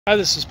Hi,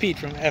 this is Pete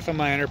from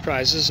FMI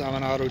Enterprises. I'm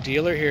an auto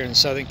dealer here in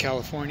Southern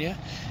California,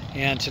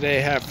 and today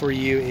I have for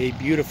you a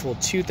beautiful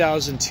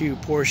 2002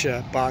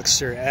 Porsche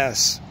Boxster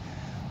S.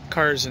 The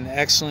car is in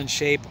excellent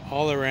shape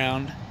all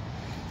around.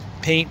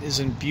 Paint is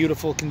in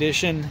beautiful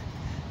condition,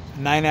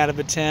 9 out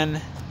of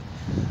 10.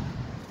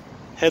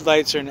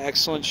 Headlights are in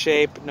excellent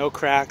shape, no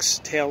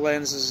cracks. Tail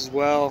lenses as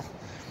well.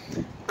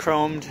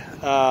 Chromed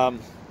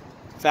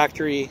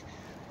factory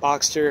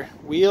Boxster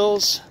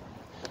wheels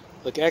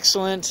look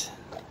excellent.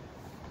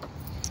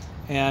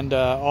 And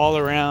all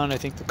around, I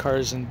think the car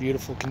is in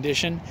beautiful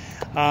condition.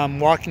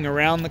 Walking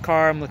around the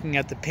car, I'm looking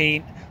at the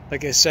paint.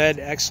 Like I said,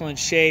 excellent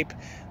shape.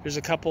 There's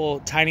a couple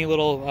tiny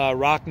little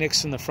rock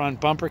nicks in the front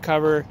bumper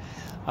cover.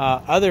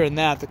 Other than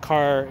that, the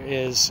car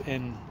is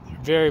in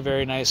very,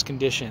 very nice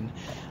condition.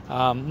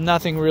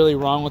 Nothing really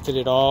wrong with it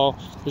at all.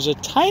 There's a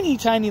tiny,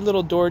 tiny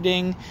little door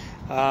ding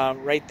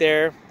right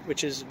there,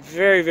 which is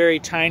very, very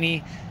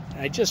tiny.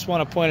 I just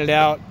want to point it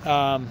out.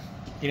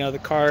 You know, the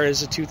car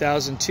is a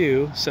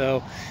 2002,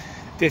 so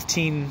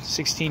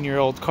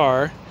 16-year-old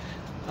car,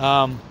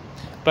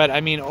 but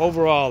I mean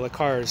overall the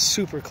car is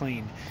super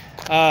clean.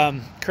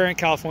 Current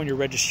California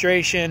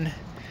registration,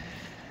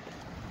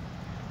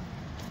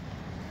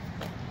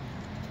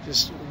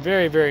 just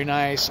very, very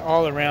nice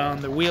all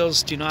around. The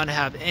wheels do not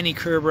have any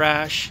curb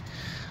rash.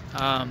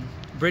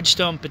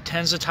 Bridgestone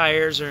Potenza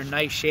tires are in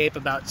nice shape,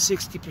 about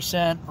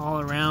 60%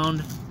 all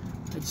around,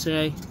 I'd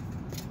say.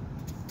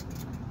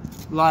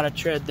 A lot of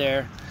tread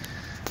there.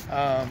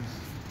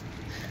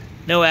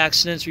 No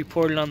accidents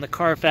reported on the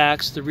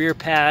Carfax. The rear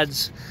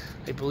pads,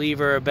 I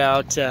believe, are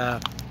about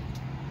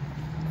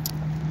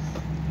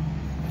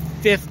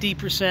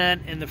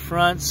 50% in the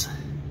fronts.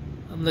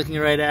 I'm looking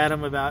right at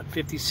them, about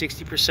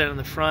 50-60% in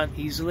the front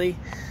easily.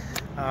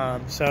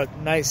 So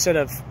nice set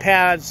of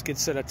pads, good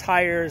set of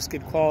tires,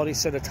 good quality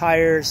set of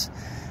tires.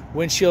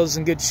 Windshield's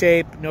in good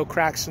shape, no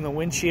cracks in the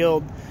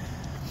windshield.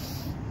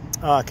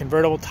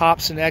 Convertible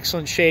top's in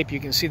excellent shape. You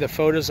can see the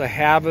photos I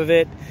have of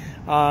it.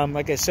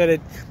 Like I said,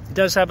 it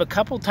does have a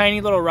couple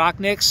tiny little rock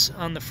nicks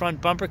on the front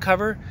bumper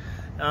cover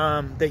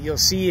that you'll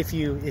see if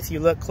you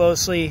look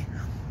closely.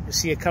 You'll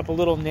see a couple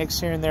little nicks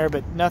here and there,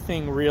 but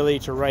nothing really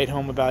to write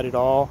home about at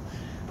all.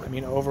 I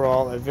mean,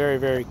 overall, a very,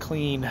 very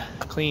clean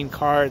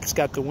car. It's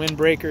got the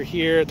windbreaker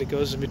here that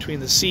goes in between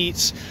the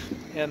seats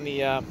and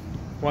the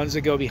ones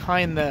that go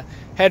behind the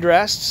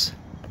headrests.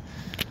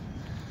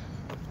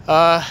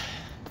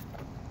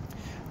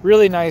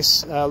 Really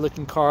nice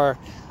looking car,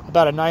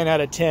 about a 9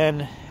 out of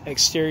 10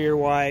 exterior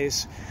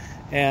wise,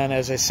 and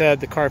as I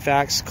said, the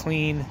Carfax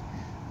clean,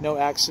 no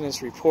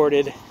accidents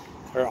reported,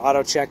 or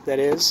auto check that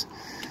is.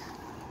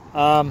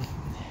 And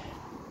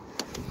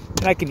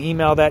I can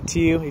email that to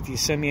you. If you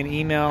send me an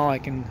email, I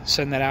can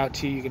send that out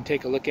to you. You can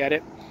take a look at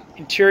it.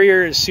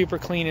 Interior is super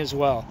clean as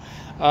well.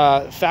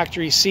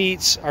 Factory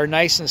seats are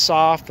nice and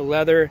soft, the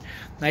leather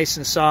nice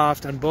and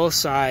soft on both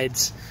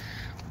sides.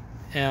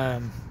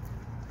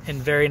 In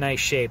very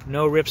nice shape.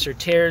 No rips or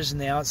tears in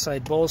the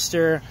outside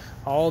bolster.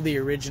 All the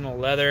original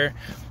leather.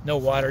 No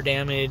water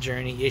damage or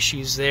any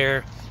issues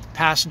there.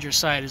 Passenger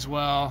side as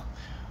well.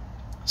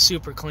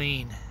 Super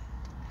clean.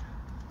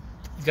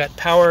 You've got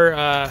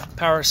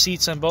power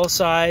seats on both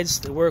sides.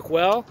 They work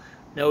well.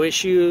 No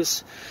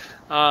issues.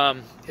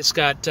 It's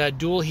got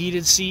dual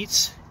heated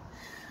seats.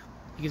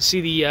 You can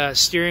see the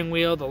steering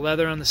wheel, the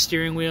leather on the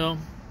steering wheel.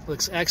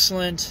 Looks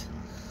excellent.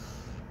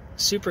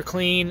 Super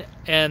clean,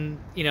 and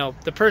you know,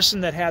 the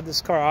person that had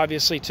this car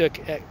obviously took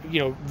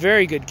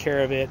very good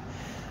care of it,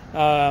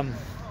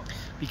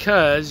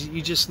 because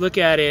you just look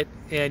at it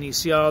and you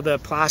see all the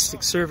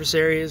plastic surface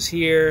areas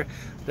here,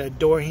 the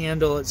door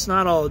handle, it's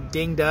not all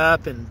dinged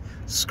up and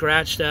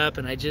scratched up,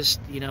 and I just,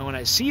 when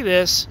I see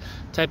this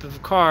type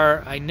of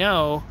car, I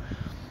know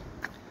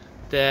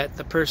that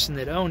the person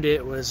that owned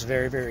it was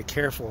very, very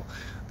careful.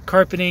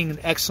 Carpeting in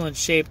excellent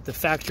shape. The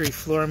factory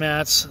floor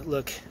mats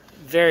look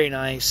very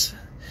nice.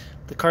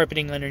 The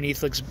carpeting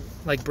underneath looks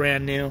like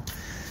brand new.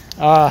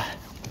 The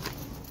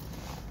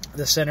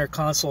center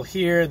console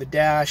here, the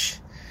dash,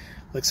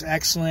 looks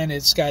excellent.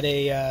 It's got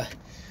a, I'm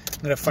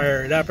going to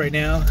fire it up right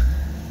now.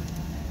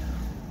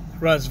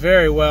 Runs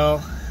very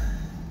well.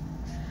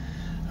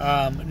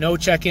 No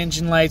check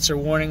engine lights or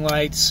warning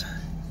lights.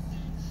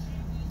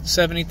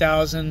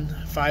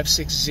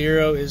 70,560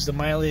 is the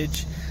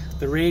mileage.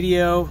 The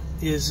radio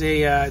is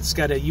it's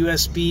got a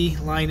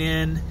USB line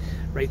in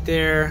right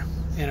there,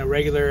 and a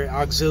regular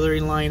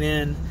auxiliary line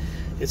in.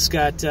 It's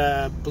got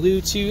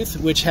Bluetooth,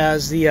 which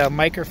has the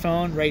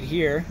microphone right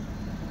here.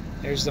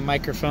 There's the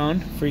microphone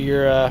for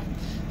your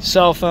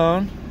cell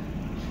phone.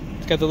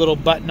 It's got the little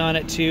button on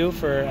it too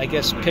for, I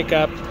guess, pick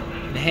up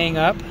and hang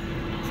up.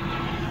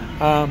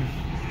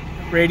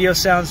 Radio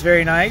sounds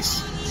very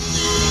nice.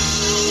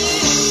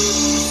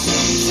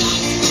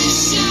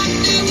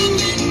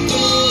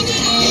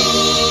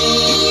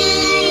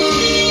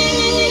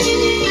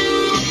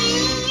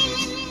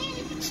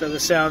 So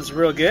this sounds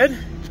real good.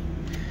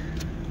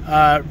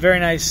 Very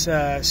nice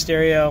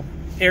stereo.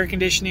 Air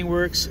conditioning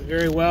works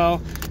very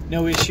well.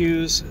 No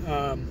issues.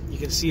 You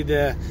can see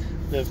the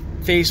The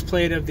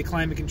faceplate of the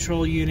climate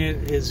control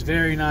unit is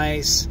very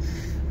nice.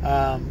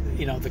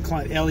 You know, the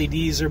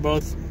LEDs are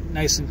both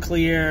nice and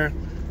clear.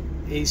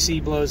 AC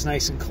blows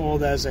nice and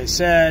cold, as I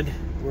said.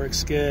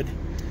 Works good.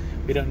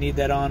 We don't need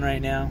that on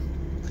right now.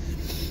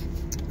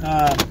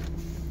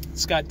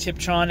 It's got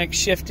Tiptronic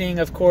shifting,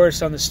 of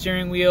course, on the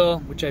steering wheel,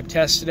 which I've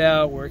tested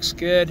out. Works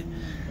good.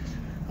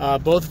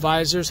 Both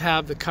visors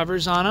have the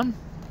covers on them.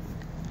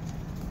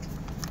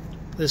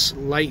 This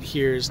light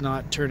here is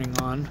not turning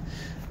on,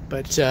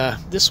 but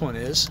this one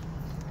is.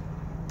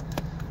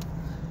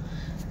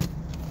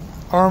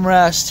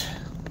 Armrest,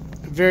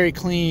 very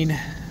clean.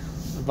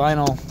 The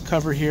vinyl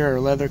cover here, or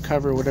leather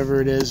cover,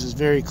 whatever it is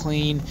very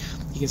clean.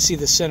 You can see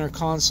the center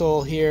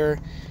console here,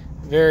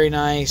 very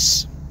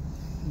nice.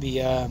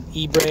 The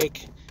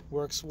e-brake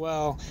works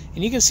well,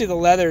 and you can see the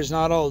leather is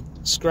not all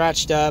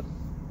scratched up.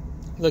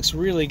 Looks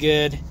really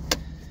good,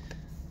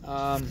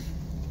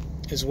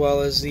 as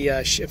well as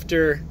the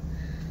shifter,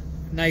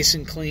 nice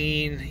and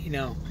clean. You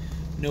know,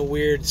 no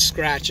weird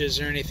scratches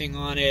or anything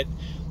on it.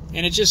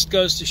 And it just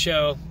goes to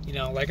show, you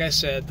know, like I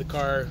said, the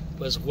car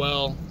was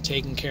well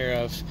taken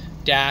care of.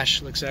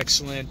 Dash looks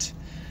excellent.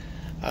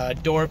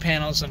 Door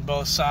panels on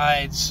both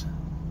sides.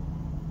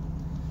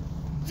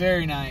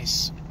 Very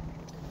nice.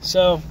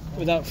 So,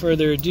 without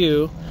further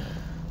ado,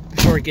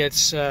 before it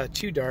gets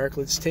too dark,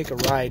 let's take a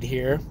ride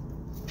here.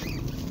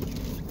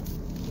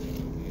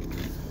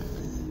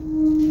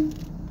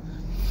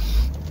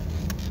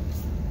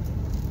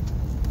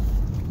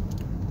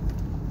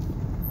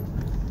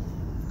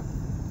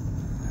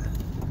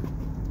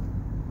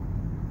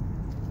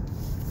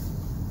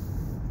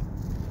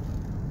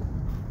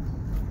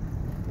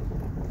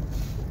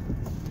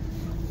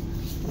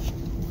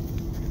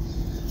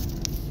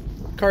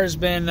 Car's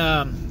been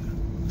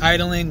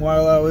idling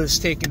while I was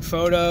taking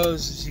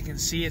photos. As you can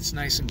see, it's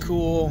nice and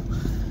cool.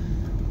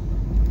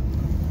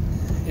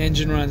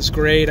 Engine runs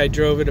great. I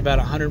drove it about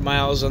 100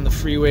 miles on the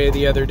freeway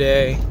the other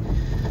day.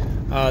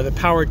 The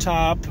power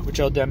top,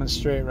 which I'll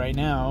demonstrate right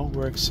now,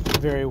 works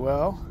very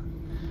well.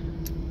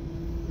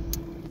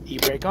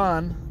 E-brake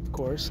on, of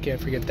course,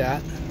 can't forget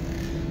that.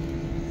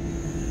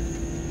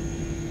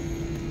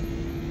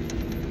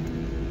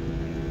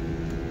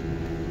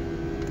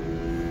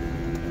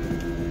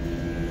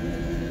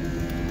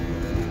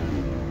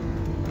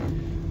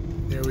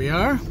 There we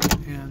are,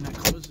 and that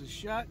closes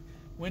shut.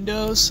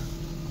 Windows,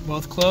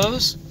 both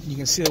closed. You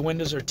can see the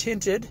windows are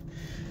tinted.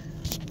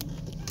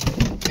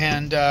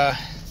 And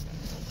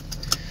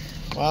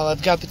while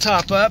I've got the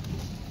top up,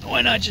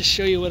 why not just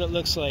show you what it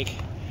looks like?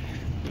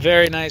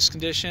 Very nice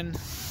condition.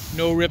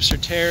 No rips or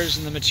tears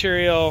in the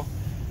material.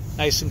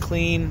 Nice and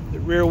clean. The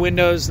rear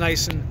windows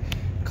nice and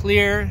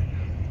clear.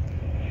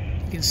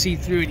 You can see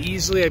through it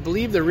easily. I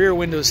believe the rear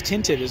window is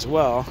tinted as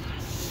well.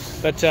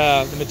 But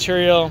the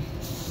material,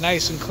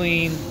 nice and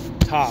clean,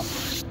 top.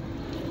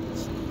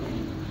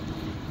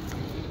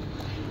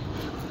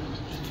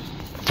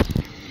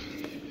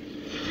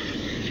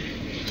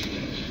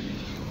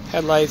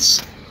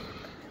 Headlights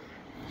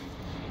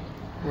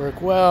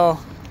work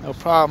well, no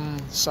problem.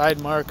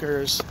 Side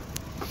markers,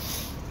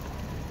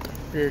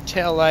 rear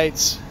tail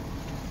lights,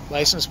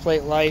 license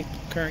plate light,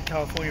 current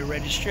California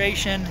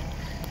registration.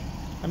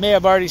 I may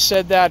have already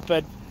said that,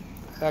 but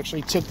I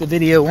actually took the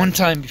video one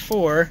time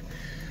before,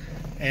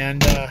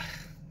 and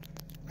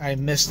I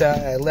missed out.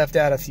 I left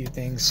out a few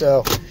things,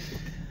 so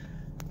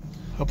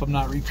hope I'm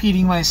not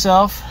repeating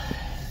myself.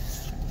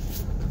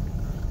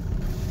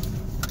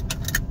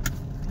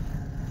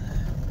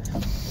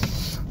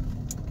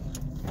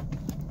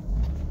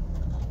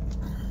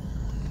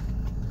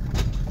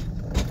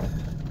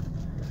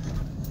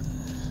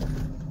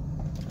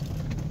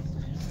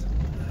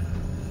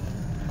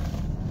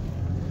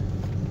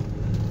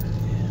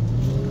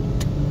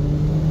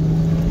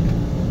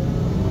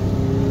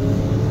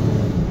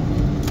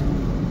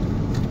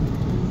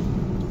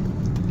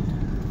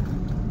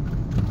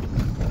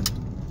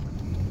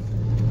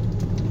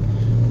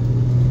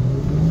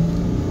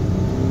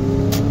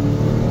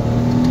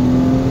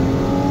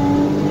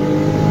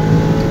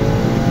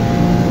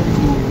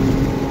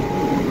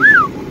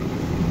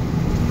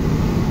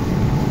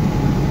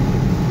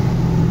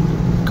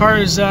 Car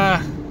is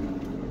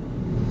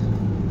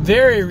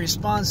very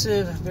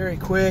responsive, very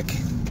quick.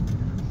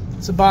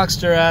 It's a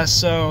Boxster S,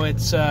 so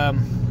it's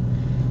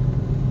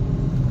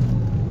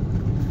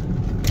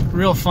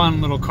real fun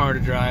little car to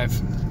drive.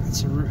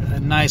 It's a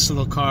nice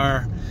little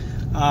car.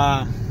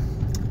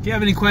 If you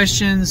have any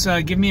questions,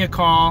 give me a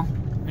call.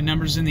 My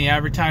number's in the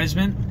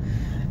advertisement,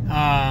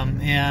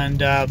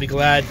 and I'll be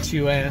glad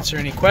to answer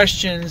any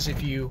questions.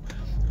 If you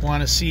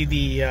want to see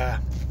the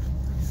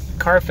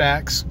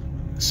Carfax,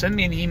 send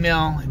me an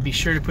email, and be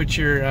sure to put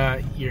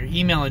your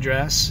email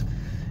address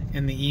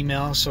in the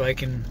email so I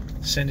can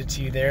send it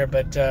to you there.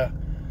 But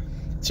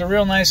it's a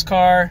real nice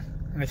car,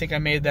 and I think I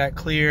made that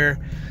clear.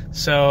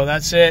 So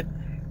that's it.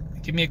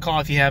 Give me a call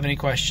if you have any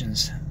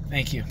questions.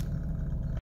 Thank you.